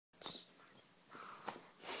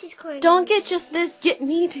recording. Don't get just this. Get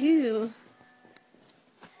me too.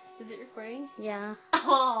 Is it recording? Yeah.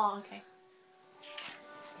 Oh, okay.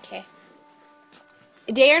 Okay.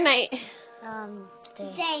 Day or night?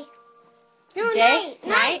 Day. Day. No, Day?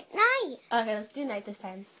 night. Night? Okay, let's do night this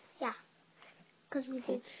time. Yeah. Because we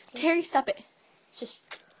did. Terry, stop it. Just.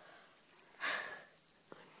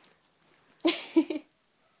 She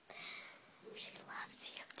loves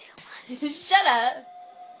you too much. Shut up.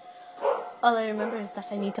 All I remember is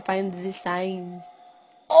that I need to find the signs.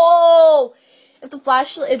 Oh!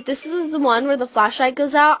 If this is the one where the flashlight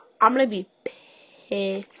goes out, I'm gonna be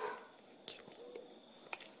pissed.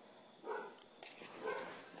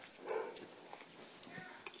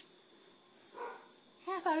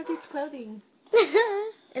 Yeah, I found a piece of clothing.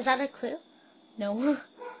 Is that a clue? No.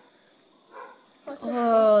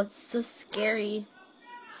 Oh, it's so scary.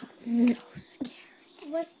 so scary.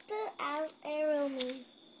 What's the arrow mean?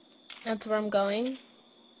 That's where I'm going.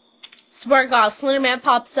 Swear to God, Slenderman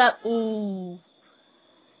pops up. Ooh.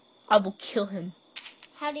 I will kill him.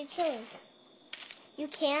 How do you kill him? You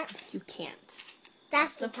can't? You can't.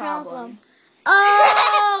 That's the problem.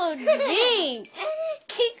 Oh, jinx.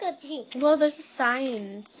 Jinx. Well, there's a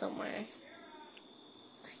sign somewhere.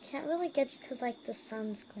 I can't really get you because, like, the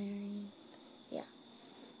sun's glaring. Yeah.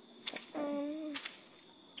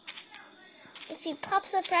 If he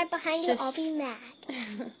pops up right behind you, I'll be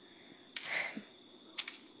mad.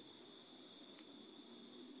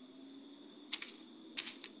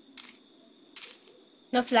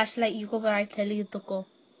 No flashlight, you go where I tell you to go.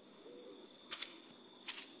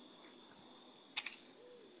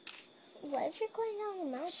 What if you're going down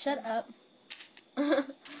the mountain? Shut up.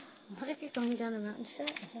 What if you're going down a mountain? Shut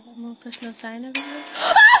up. Well, there's no sign over here.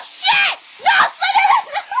 Oh, shit! No, Slenderman!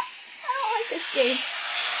 I don't like this game.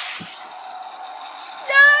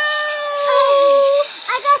 No! Oh,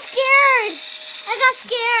 I got scared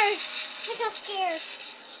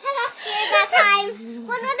that time.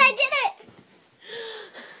 When I did it.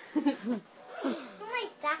 Oh my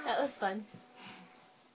God. That was fun.